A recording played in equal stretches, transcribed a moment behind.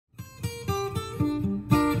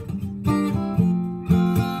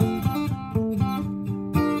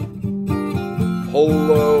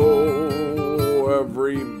Hello,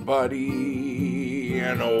 everybody,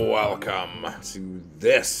 and welcome to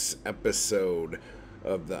this episode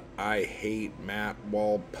of the I Hate Matt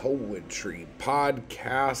Wall Poetry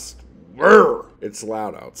Podcast. It's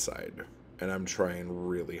loud outside, and I'm trying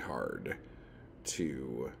really hard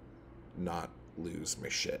to not lose my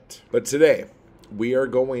shit. But today, we are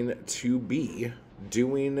going to be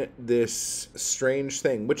doing this strange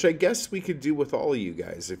thing, which I guess we could do with all of you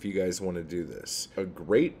guys if you guys want to do this. A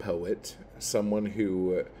great poet, someone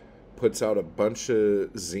who puts out a bunch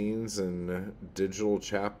of zines and digital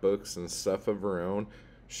chapbooks and stuff of her own.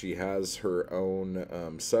 She has her own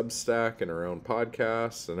Substack and her own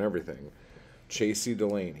podcast and everything. Chasey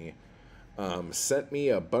Delaney sent me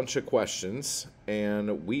a bunch of questions,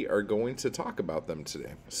 and we are going to talk about them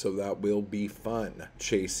today. So that will be fun.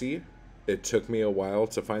 Chasey, it took me a while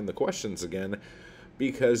to find the questions again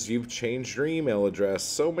because you've changed your email address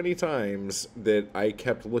so many times that I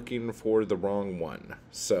kept looking for the wrong one.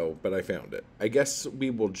 But I found it. I guess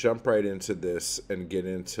we will jump right into this and get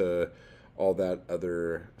into all that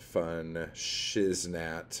other fun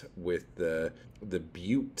shiznat with the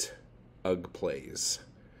Butte Ugg plays.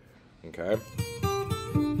 Okay?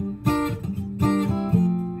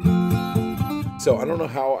 So I don't know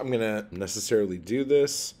how I'm going to necessarily do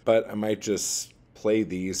this, but I might just play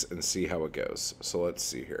these and see how it goes. So let's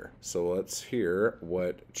see here. So let's hear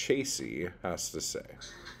what Chasey has to say.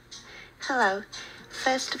 Hello.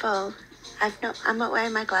 First of all, I'm not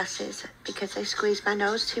wearing my glasses because I squeeze my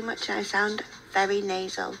nose too much and I sound very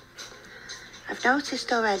nasal. I've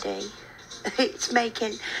noticed already it's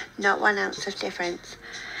making not 1 ounce of difference.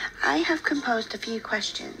 I have composed a few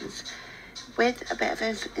questions with a bit of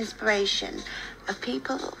inspiration of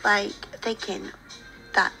people like thinking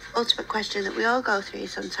that ultimate question that we all go through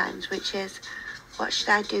sometimes, which is, what should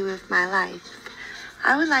I do with my life?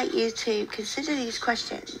 I would like you to consider these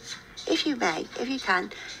questions, if you may, if you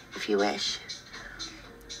can, if you wish,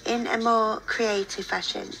 in a more creative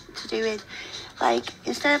fashion, to do with, like,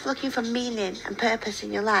 instead of looking for meaning and purpose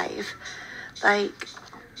in your life, like,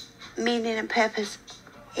 meaning and purpose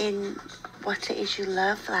in what it is you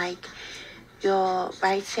love, like your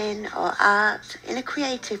writing or art, in a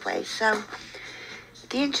creative way. So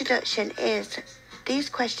the introduction is,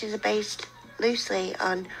 these questions are based loosely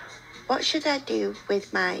on what should I do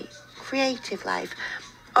with my creative life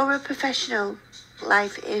or a professional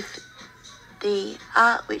life if the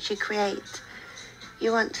art which you create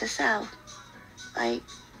you want to sell. Like,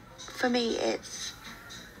 for me, it's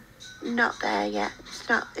not there yet.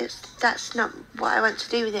 That's not what I want to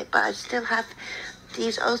do with it, but I still have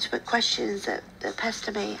these ultimate questions that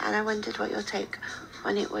pester me, and I wondered what your take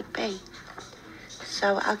on it would be.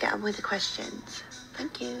 So I'll get on with the questions.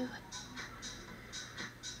 Thank you.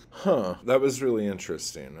 That was really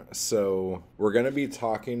interesting. So we're going to be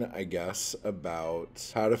talking, I guess, about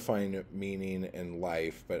how to find meaning in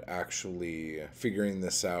life, but actually figuring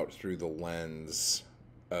this out through the lens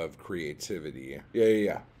of creativity.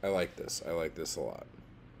 Yeah. I like this. I like this a lot.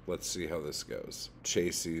 Let's see how this goes.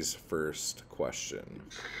 Chasey's first question.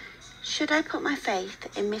 Should I put my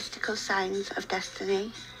faith in mystical signs of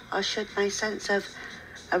destiny, or should my sense of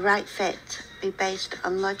a right fit be based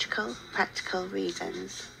on logical, practical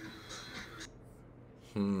reasons?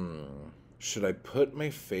 Should I put my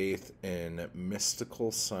faith in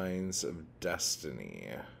mystical signs of destiny,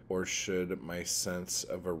 or should my sense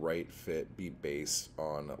of a right fit be based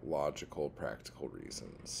on logical, practical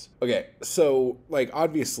reasons? Okay, so,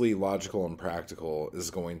 obviously logical and practical is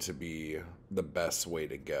going to be the best way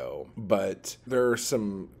to go, but there are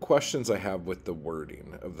some questions I have with the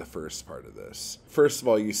wording of the first part of this. First of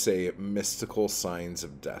all, you say mystical signs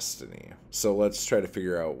of destiny. So let's try to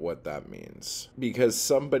figure out what that means. Because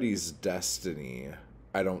somebody's destiny,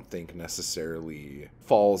 I don't think necessarily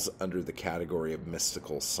falls under the category of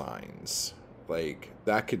mystical signs.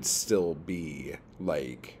 That could still be,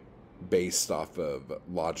 based off of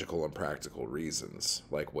logical and practical reasons,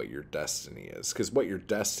 like what your destiny is. Because what your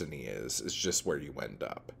destiny is just where you end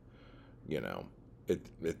up,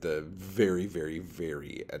 at the very, very,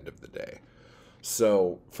 very end of the day.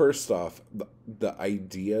 So, first off, the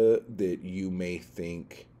idea that you may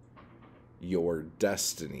think your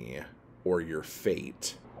destiny or your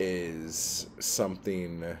fate is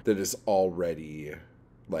something that is already,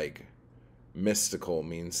 mystical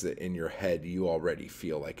means that in your head you already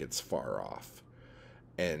feel like it's far off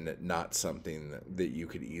and not something that you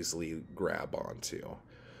could easily grab onto.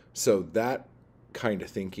 So that kind of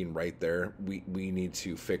thinking right there, we need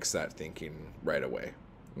to fix that thinking right away.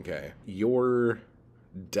 Okay? Your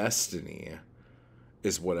destiny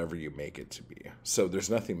is whatever you make it to be. So there's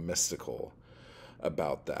nothing mystical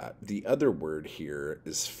about that. The other word here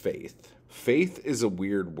is faith. Faith is a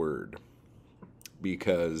weird word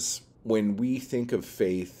because when we think of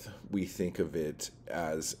faith, we think of it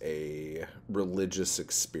as a religious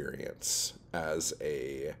experience, as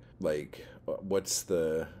a, like, what's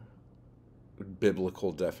the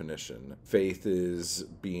biblical definition? Faith is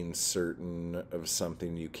being certain of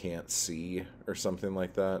something you can't see or something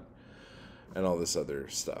like that, and all this other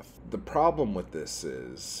stuff. The problem with this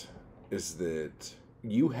is that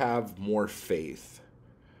you have more faith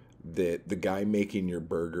that the guy making your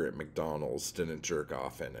burger at McDonald's didn't jerk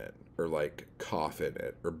off in it, or like cough in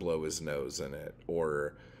it, or blow his nose in it,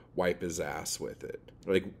 or wipe his ass with it.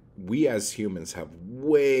 Like, we as humans have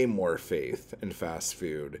way more faith in fast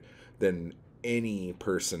food than any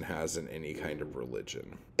person has in any kind of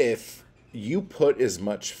religion. If you put as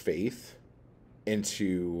much faith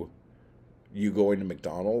into you going to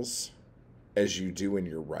McDonald's as you do in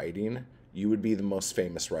your writing, you would be the most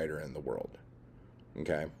famous writer in the world.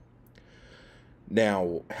 Okay?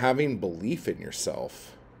 Now, having belief in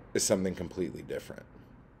yourself is something completely different.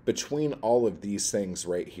 Between all of these things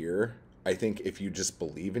right here, I think if you just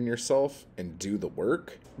believe in yourself and do the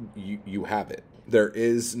work, you have it. There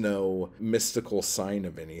is no mystical sign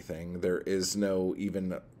of anything. There is no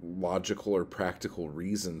even logical or practical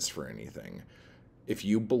reasons for anything. If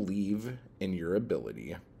you believe in your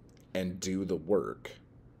ability and do the work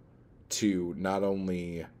to not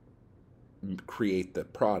only create the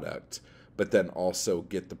product, but then also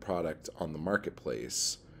get the product on the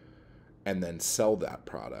marketplace and then sell that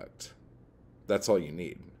product, that's all you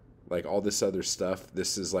need. Like, all this other stuff,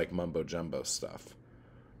 this is like mumbo jumbo stuff.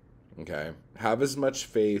 Okay? Have as much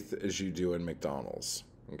faith as you do in McDonald's.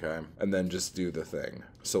 Okay? And then just do the thing.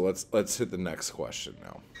 So let's hit the next question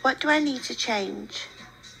now. What do I need to change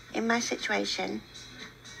in my situation?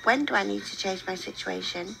 When do I need to change my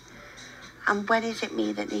situation? And when is it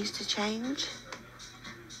me that needs to change?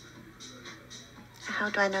 How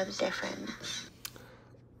do I know the difference?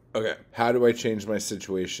 Okay. How do I change my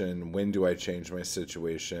situation? When do I change my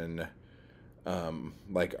situation?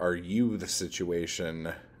 Like, are you the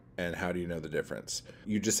situation? And how do you know the difference?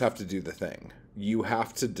 You just have to do the thing. You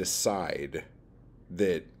have to decide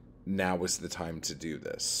that now is the time to do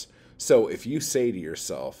this. So if you say to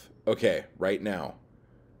yourself, okay, right now,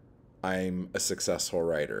 I'm a successful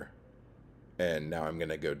writer, and now I'm going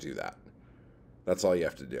to go do that. That's all you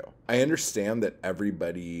have to do. I understand that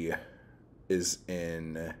everybody is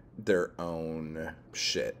in their own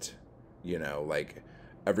shit. You know, like,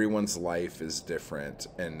 everyone's life is different,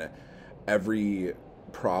 and every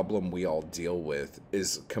problem we all deal with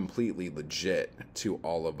is completely legit to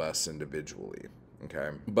all of us individually. Okay?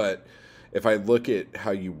 But if I look at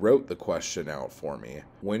how you wrote the question out for me,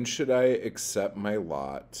 when should I accept my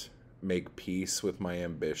lot, make peace with my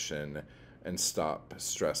ambition, and stop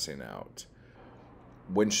stressing out?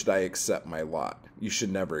 When should I accept my lot? You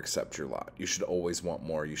should never accept your lot. You should always want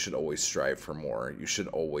more. You should always strive for more. You should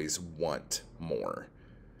always want more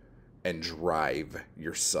and drive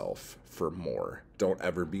yourself for more. Don't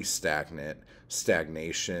ever be stagnant.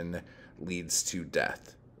 Stagnation leads to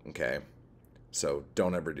death. Okay? So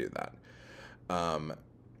don't ever do that.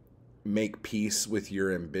 Make peace with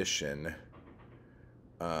your ambition.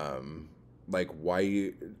 Like, why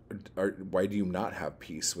do you not have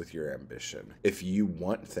peace with your ambition? If you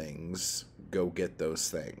want things, go get those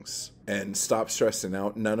things. And stop stressing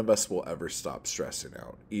out. None of us will ever stop stressing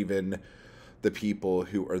out. Even the people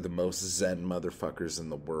who are the most zen motherfuckers in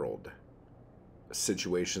the world.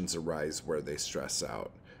 Situations arise where they stress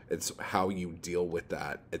out. It's how you deal with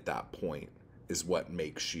that at that point is what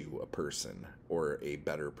makes you a person, or a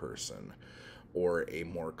better person, or a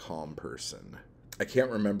more calm person. I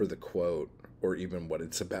can't remember the quote or even what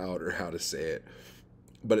it's about or how to say it,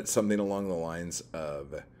 but it's something along the lines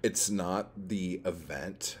of, it's not the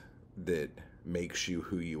event that makes you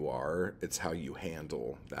who you are, it's how you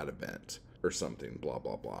handle that event, or something, blah,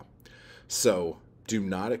 blah, blah. So do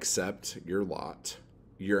not accept your lot.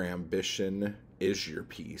 Your ambition is your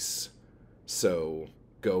peace. So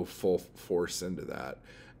go full force into that,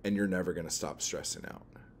 and you're never going to stop stressing out.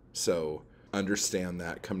 So understand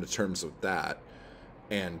that, come to terms with that,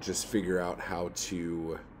 and just figure out how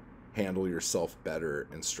to handle yourself better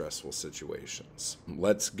in stressful situations.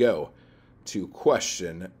 Let's go to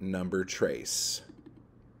question number trace.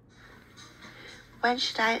 When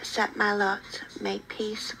should I accept my lot, make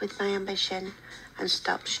peace with my ambition, and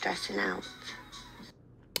stop stressing out?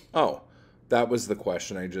 Oh, that was the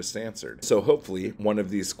question I just answered. So hopefully one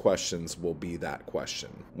of these questions will be that question.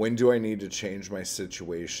 When do I need to change my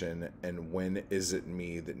situation, and when is it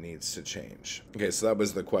me that needs to change? Okay, so that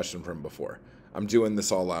was the question from before. I'm doing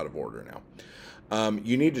this all out of order now.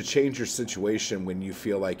 You need to change your situation when you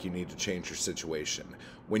feel like you need to change your situation.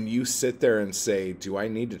 When you sit there and say, do I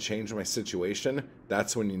need to change my situation?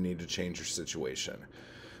 That's when you need to change your situation.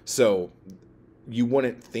 So you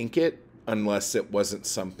wouldn't think it unless it wasn't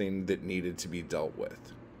something that needed to be dealt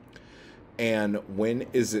with. And when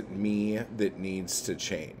is it me that needs to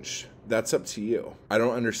change? That's up to you. I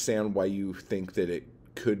don't understand why you think that it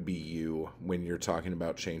could be you when you're talking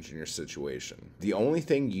about changing your situation. The only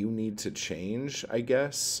thing you need to change, I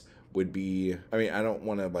guess, would be, I mean, I don't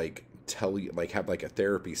want to like tell you, like have like a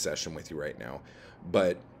therapy session with you right now,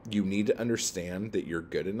 but you need to understand that you're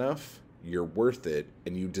good enough, you're worth it,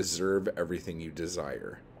 and you deserve everything you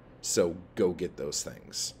desire. So go get those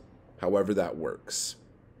things. However that works,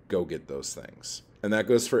 go get those things. And that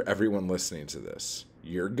goes for everyone listening to this.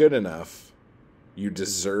 You're good enough. You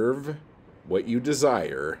deserve what you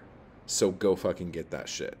desire. So go fucking get that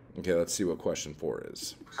shit. Okay, let's see what question 4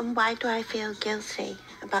 is. And why do I feel guilty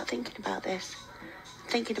about thinking about this?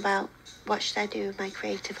 Thinking about what should I do with my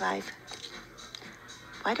creative life?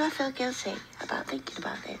 Why do I feel guilty about thinking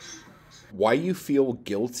about this? Why you feel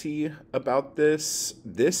guilty about this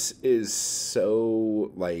is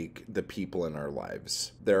so like the people in our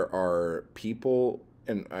lives. There are people,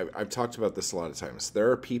 and I've talked about this a lot of times,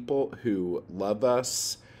 there are people who love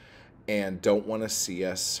us and don't want to see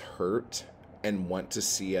us hurt and want to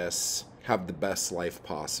see us have the best life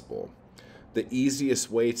possible. The easiest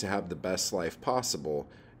way to have the best life possible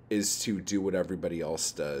is to do what everybody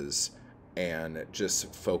else does and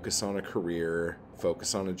just focus on a career,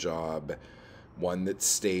 focus on a job, one that's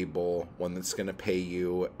stable, one that's going to pay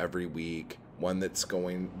you every week, one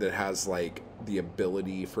that has like the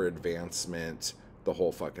ability for advancement, the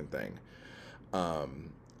whole fucking thing.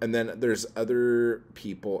 And then there's other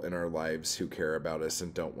people in our lives who care about us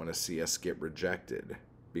and don't want to see us get rejected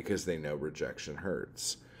because they know rejection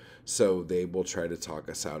hurts. So they will try to talk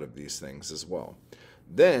us out of these things as well.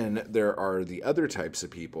 Then there are the other types of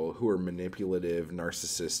people who are manipulative,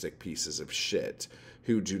 narcissistic pieces of shit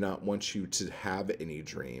who do not want you to have any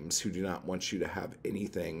dreams, who do not want you to have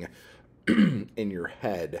anything in your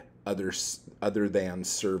head other than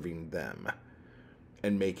serving them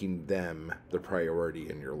and making them the priority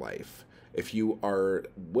in your life. If you are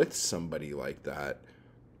with somebody like that,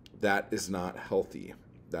 that is not healthy.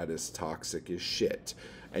 That is toxic as shit.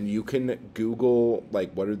 And you can Google,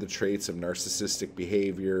 like, what are the traits of narcissistic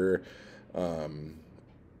behavior, and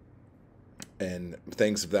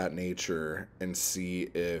things of that nature, and see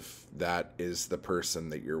if that is the person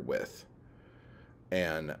that you're with.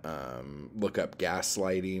 And look up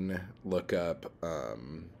gaslighting, look up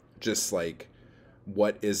just like,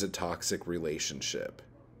 what is a toxic relationship,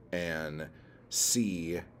 and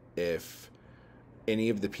see if any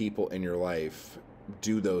of the people in your life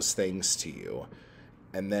do those things to you.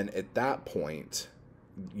 And then at that point,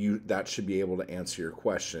 that should be able to answer your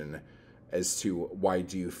question as to why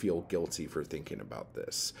do you feel guilty for thinking about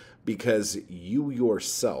this? Because you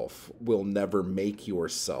yourself will never make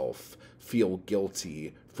yourself feel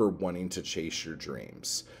guilty for wanting to chase your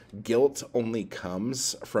dreams. Guilt only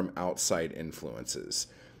comes from outside influences.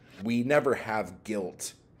 We never have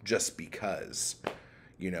guilt just because.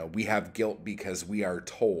 We have guilt because we are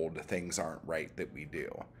told things aren't right that we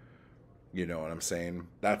do. You know what I'm saying?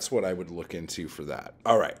 That's what I would look into for that.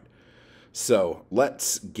 All right. So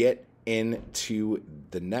let's get into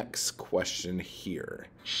the next question here.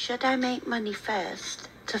 Should I make money first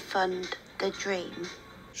to fund the dream?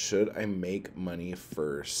 Should I make money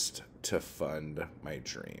first to fund my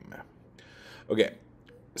dream? Okay.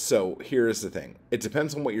 So here's the thing. It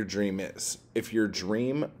depends on what your dream is. If your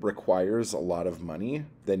dream requires a lot of money,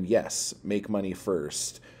 then yes, make money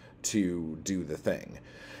first to do the thing.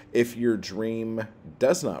 If your dream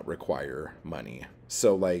does not require money,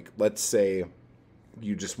 so like, let's say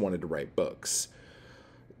you just wanted to write books,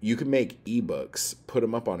 you can make ebooks, put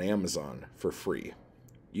them up on Amazon for free.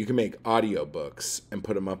 You can make audiobooks and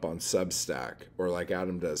put them up on Substack, or like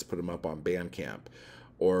Adam does, put them up on Bandcamp,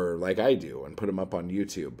 or like I do and put them up on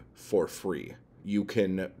YouTube for free. You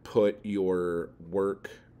can put your work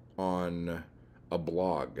on a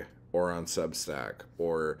blog or on Substack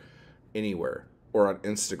or anywhere, or on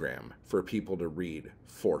Instagram for people to read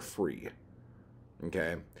for free.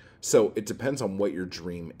 Okay? So it depends on what your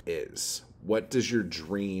dream is. What does your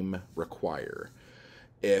dream require?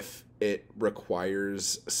 If it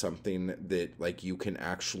requires something that like you can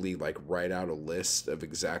actually like write out a list of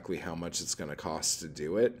exactly how much it's going to cost to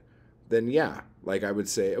do it, then yeah, like I would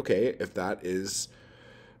say, okay, if that is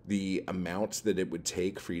the amount that it would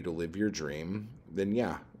take for you to live your dream, then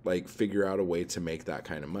yeah, like figure out a way to make that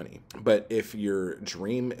kind of money. But if your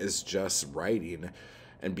dream is just writing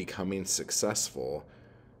and becoming successful,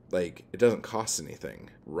 like, it doesn't cost anything.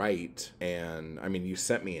 Write. And I mean, you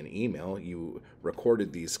sent me an email, you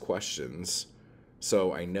recorded these questions,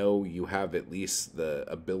 so I know you have at least the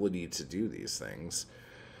ability to do these things.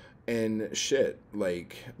 And shit,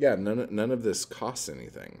 like, yeah, none of this costs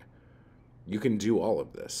anything. You can do all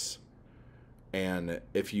of this. And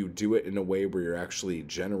if you do it in a way where you're actually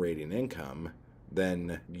generating income,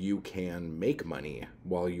 then you can make money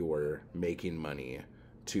while you're making money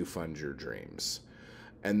to fund your dreams.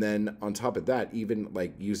 And then on top of that, even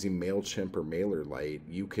like using MailChimp or MailerLite,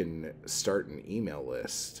 you can start an email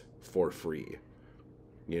list for free,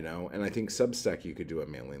 you know? And I think Substack you could do a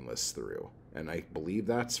mailing list through, and I believe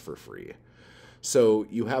that's for free. So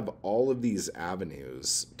you have all of these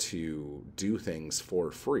avenues to do things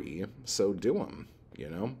for free, so do them, you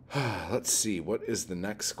know? Let's see, what is the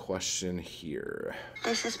next question here?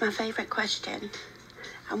 This is my favourite question,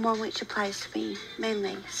 and one which applies to me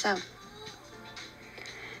mainly. So,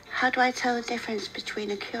 how do I tell the difference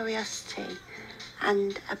between a curiosity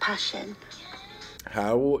and a passion?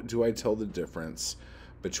 How do I tell the difference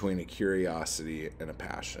between a curiosity and a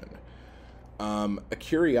passion? A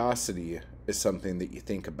curiosity is something that you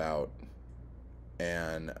think about,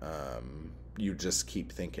 and you just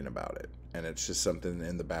keep thinking about it. And it's just something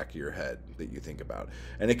in the back of your head that you think about.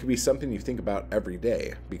 And it could be something you think about every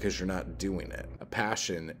day because you're not doing it. A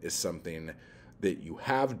passion is something that you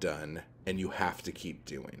have done and you have to keep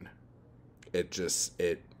doing. It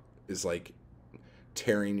is like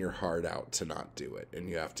tearing your heart out to not do it, and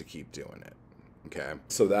you have to keep doing it. Okay,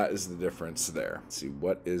 so that is the difference there. Let's see,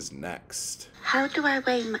 what is next? How do I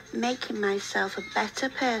weigh making myself a better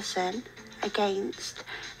person against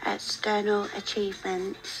external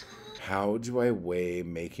achievements? How do I weigh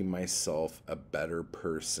making myself a better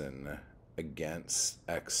person against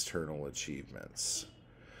external achievements?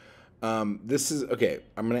 This is, okay,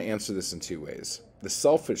 I'm going to answer this in two ways. The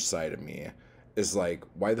selfish side of me is like,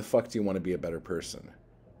 why the fuck do you want to be a better person?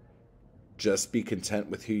 Just be content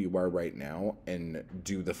with who you are right now and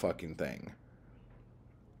do the fucking thing.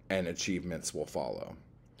 And achievements will follow.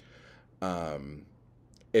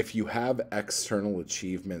 If you have external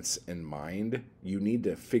achievements in mind, you need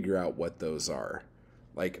to figure out what those are.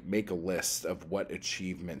 Like, make a list of what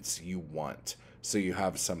achievements you want, so you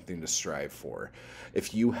have something to strive for.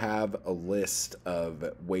 If you have a list of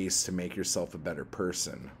ways to make yourself a better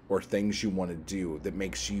person, or things you want to do that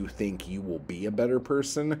makes you think you will be a better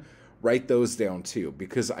person, write those down too,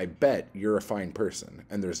 because I bet you're a fine person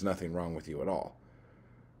and there's nothing wrong with you at all.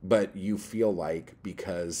 But you feel like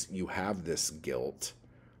because you have this guilt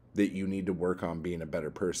that you need to work on being a better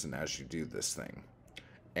person as you do this thing.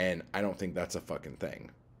 And I don't think that's a fucking thing.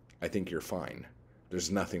 I think you're fine.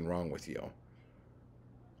 There's nothing wrong with you.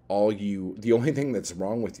 The only thing that's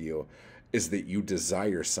wrong with you is that you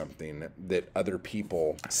desire something that other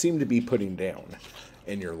people seem to be putting down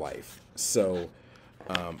in your life. So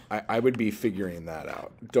I would be figuring that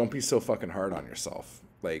out. Don't be so fucking hard on yourself.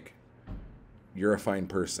 Like, you're a fine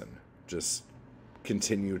person. Just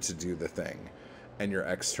continue to do the thing, and your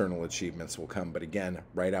external achievements will come. But again,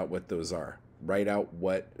 write out what those are. Write out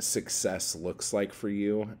what success looks like for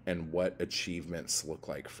you and what achievements look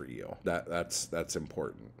like for you. That's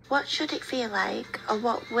important. What should it feel like, or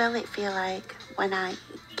what will it feel like when I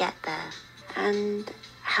get there? And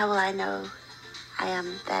how will I know I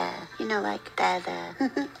am there? You know, like,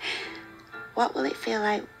 there. What will it feel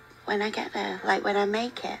like when I get there? Like, when I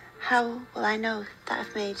make it? How will I know that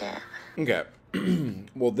I've made it? Okay.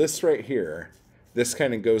 Well, this right here, this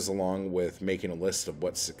kind of goes along with making a list of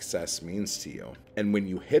what success means to you. And when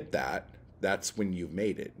you hit that, that's when you've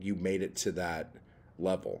made it. You made it to that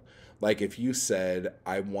level. Like, if you said,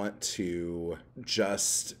 I want to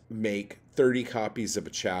just make 30 copies of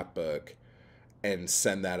a chapbook and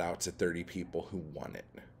send that out to 30 people who want it.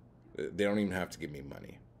 They don't even have to give me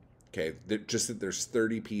money. Okay? Just that there's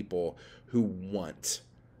 30 people who want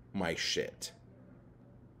my shit.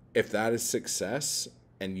 If that is success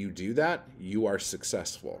and you do that, you are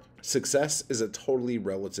successful. Success is a totally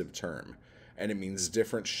relative term, and it means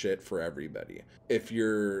different shit for everybody. If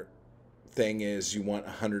your thing is you want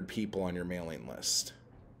 100 people on your mailing list,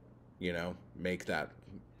 you know, make that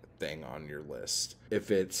thing on your list.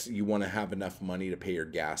 If it's you want to have enough money to pay your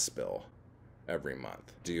gas bill every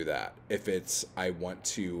month, do that. If it's I want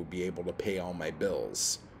to be able to pay all my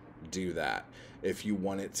bills, do that. If you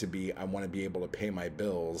want it to be I want to be able to pay my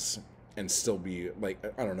bills and still be like,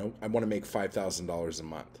 I don't know, I want to make $5,000 a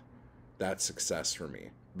month. That's success for me.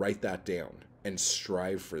 Write that down. and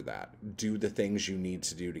strive for that. Do the things you need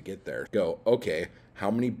to do to get there. Go, okay,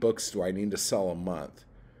 how many books do I need to sell a month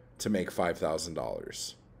to make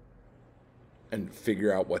 $5,000? And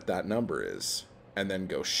figure out what that number is. And then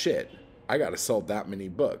go, shit, I got to sell that many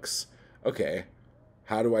books. Okay,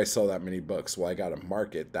 how do I sell that many books? Well, I got to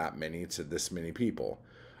market that many to this many people.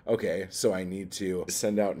 Okay, so I need to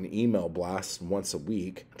send out an email blast once a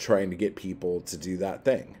week trying to get people to do that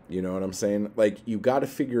thing. You know what I'm saying? Like, you got to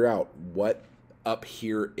figure out what up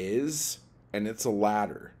here is, and it's a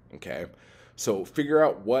ladder, okay? So figure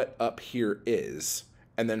out what up here is,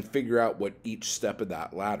 and then figure out what each step of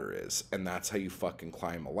that ladder is, and that's how you fucking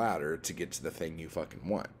climb a ladder to get to the thing you fucking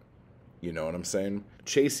want. You know what I'm saying?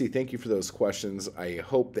 Chasey, thank you for those questions. I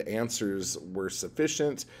hope the answers were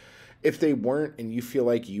sufficient. If they weren't, and you feel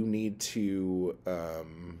like you need to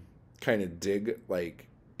kind of dig like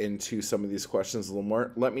into some of these questions a little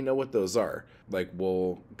more, let me know what those are. Like,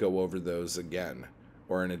 we'll go over those again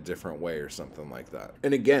or in a different way or something like that.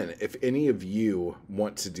 And again, if any of you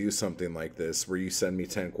want to do something like this where you send me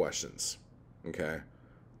 10 questions, okay,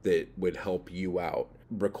 that would help you out,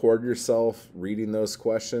 record yourself reading those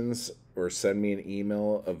questions or send me an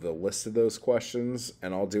email of the list of those questions,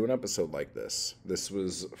 and I'll do an episode like this. This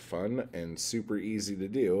was fun and super easy to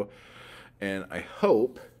do, and I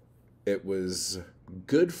hope it was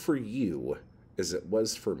good for you as it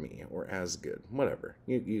was for me, or as good, whatever.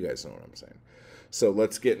 You guys know what I'm saying. So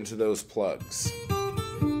let's get into those plugs.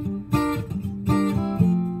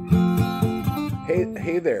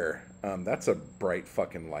 Hey there. That's a bright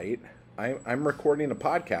fucking light. I'm recording a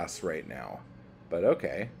podcast right now. But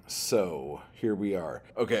okay, so here we are.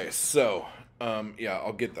 Okay, so, yeah,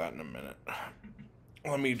 I'll get that in a minute.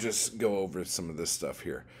 Let me just go over some of this stuff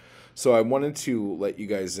here. So I wanted to let you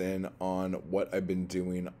guys in on what I've been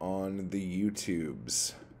doing on the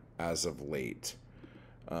YouTubes as of late.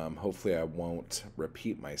 Hopefully I won't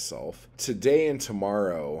repeat myself. Today and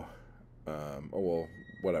tomorrow, well,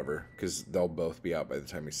 whatever, because they'll both be out by the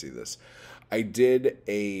time you see this. I did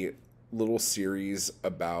a little series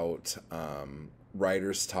about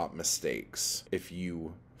writers' top mistakes if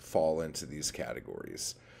you fall into these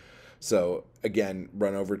categories. So again,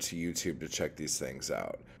 run over to YouTube to check these things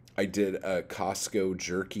out. I did a Costco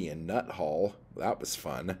jerky and nut haul. That was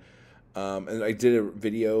fun. And I did a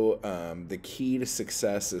video, the key to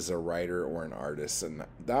success as a writer or an artist. And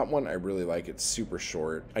that one I really like. It's super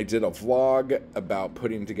short. I did a vlog about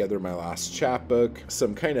putting together my last chapbook,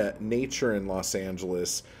 some kind of nature in Los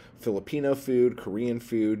Angeles, Filipino food, Korean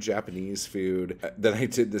food, Japanese food. Then I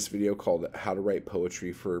did this video called How to Write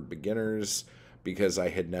Poetry for Beginners, because I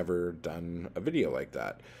had never done a video like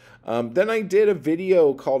that. Then I did a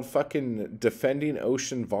video called fucking Defending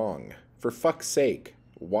Ocean Vuong. For fuck's sake.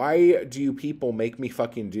 Why do you people make me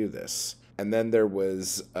fucking do this? And then there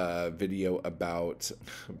was a video about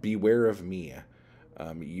Beware of Me,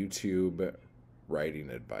 YouTube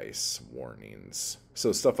writing advice, warnings.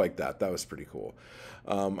 So stuff like that. That was pretty cool.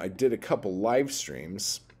 I did a couple live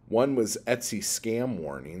streams. One was Etsy scam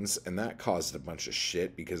warnings, and that caused a bunch of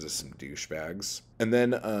shit because of some douchebags. And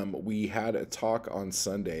then we had a talk on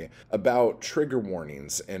Sunday about trigger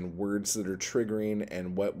warnings and words that are triggering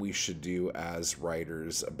and what we should do as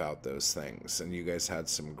writers about those things. And you guys had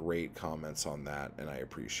some great comments on that, and I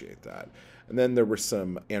appreciate that. And then there were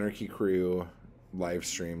some Anarchy Crew live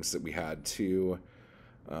streams that we had too,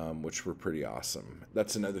 which were pretty awesome.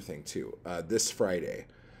 That's another thing too. This Friday,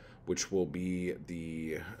 which will be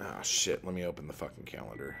the, shit, let me open the fucking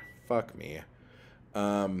calendar. Fuck me.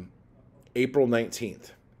 April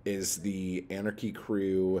 19th is the Anarchy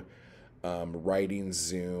Crew writing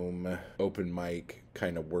Zoom open mic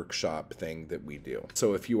kind of workshop thing that we do.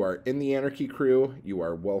 So if you are in the Anarchy Crew, you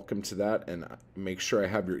are welcome to that, and make sure I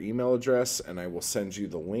have your email address and I will send you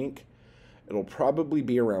the link. It'll probably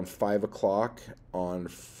be around 5 o'clock on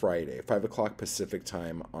Friday, 5 o'clock Pacific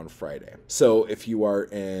time on Friday. So if you are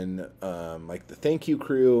in like the Thank You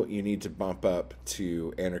Crew, you need to bump up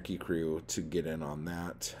to Anarchy Crew to get in on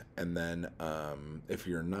that. And then if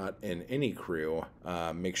you're not in any crew,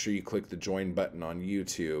 make sure you click the join button on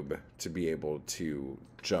YouTube to be able to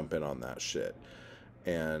jump in on that shit.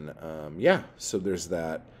 And yeah, so there's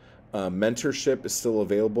that. Mentorship is still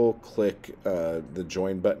available. Click the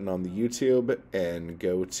join button on the YouTube and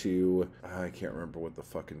go to, I can't remember what the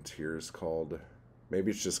fucking tier is called.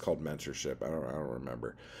 Maybe it's just called mentorship. I don't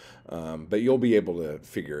remember. But you'll be able to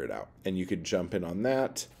figure it out. And you could jump in on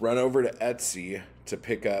that. Run over to Etsy to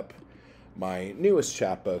pick up my newest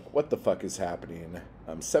chapbook, What the Fuck is Happening?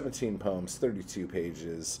 17 poems, 32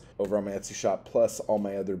 pages, over on my Etsy shop, plus all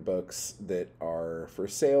my other books that are for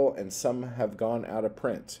sale, and some have gone out of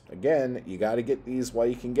print. Again, you got to get these while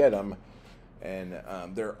you can get them, And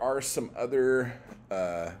there are some other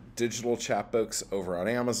digital chapbooks over on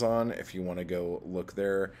Amazon if you want to go look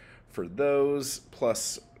there for those,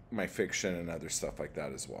 plus my fiction and other stuff like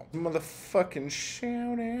that as well. Motherfucking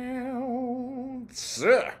shout outs.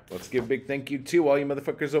 Let's give a big thank you to all you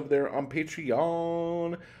motherfuckers over there on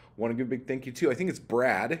Patreon. Want to give a big thank you to, I think it's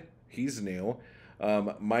Brad. He's new.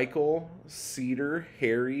 Michael, Cedar,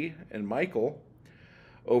 Harry, and Michael.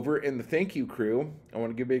 Over in the thank you crew, I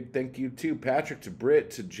want to give a big thank you to Patrick, to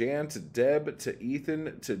Britt, to Jan, to Deb, to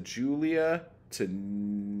Ethan, to Julia, to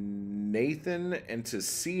Nathan, and to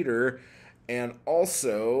Cedar, and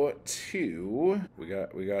also to, we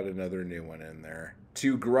got another new one in there,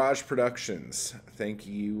 to Garage Productions. Thank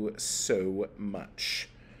you so much.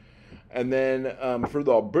 And then for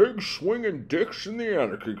the big swinging dicks in the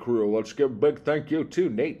Anarchy Crew, let's give a big thank you to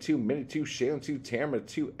Nate, to Minnie, to Shaylynn, to Tamara,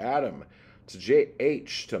 to Adam, to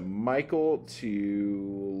JH, to Michael,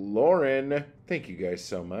 to Lauren. Thank you guys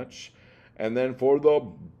so much. And then for the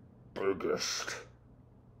biggest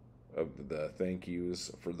of the thank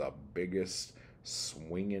yous, for the biggest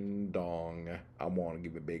swinging dong, I want to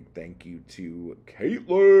give a big thank you to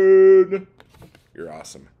Caitlin. You're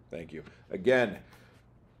awesome. Thank you. Again,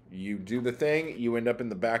 you do the thing, you end up in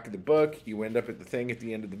the back of the book, you end up at the thing at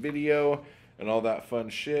the end of the video, and all that fun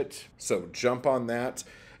shit. So jump on that.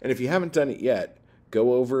 And if you haven't done it yet,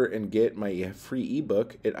 go over and get my free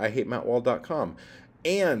ebook at ihatemattwall.com.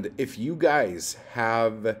 And if you guys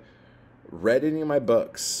have read any of my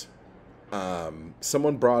books,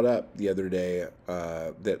 someone brought up the other day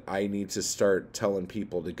that I need to start telling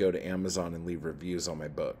people to go to Amazon and leave reviews on my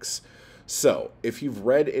books. So if you've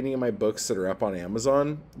read any of my books that are up on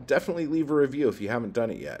Amazon, definitely leave a review if you haven't done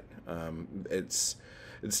it yet.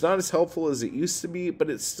 It's not as helpful as it used to be, but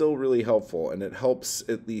it's still really helpful, and it helps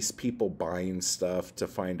at least people buying stuff to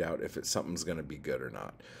find out if something's going to be good or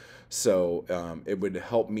not. So it would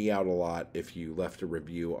help me out a lot if you left a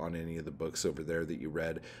review on any of the books over there that you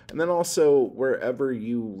read. And then also, wherever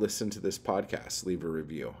you listen to this podcast, leave a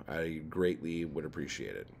review. I greatly would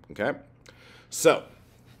appreciate it. Okay? So,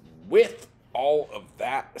 with all of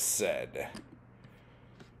that said,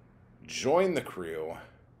 join the crew.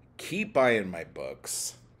 Keep buying my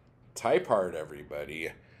books. Type hard,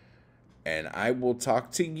 everybody. And I will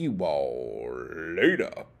talk to you all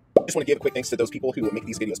later. Just want to give a quick thanks to those people who make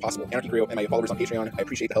these videos possible. Anarchy Crew and my followers on Patreon. I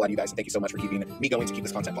appreciate the hell out of you guys. Thank you so much for keeping me going to keep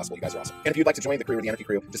this content possible. You guys are awesome. And if you'd like to join the crew or the Anarchy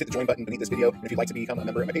Crew, just hit the join button beneath this video. And if you'd like to become a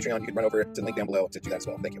member of my Patreon, you can run over to the link down below to do that as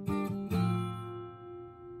well. Thank you.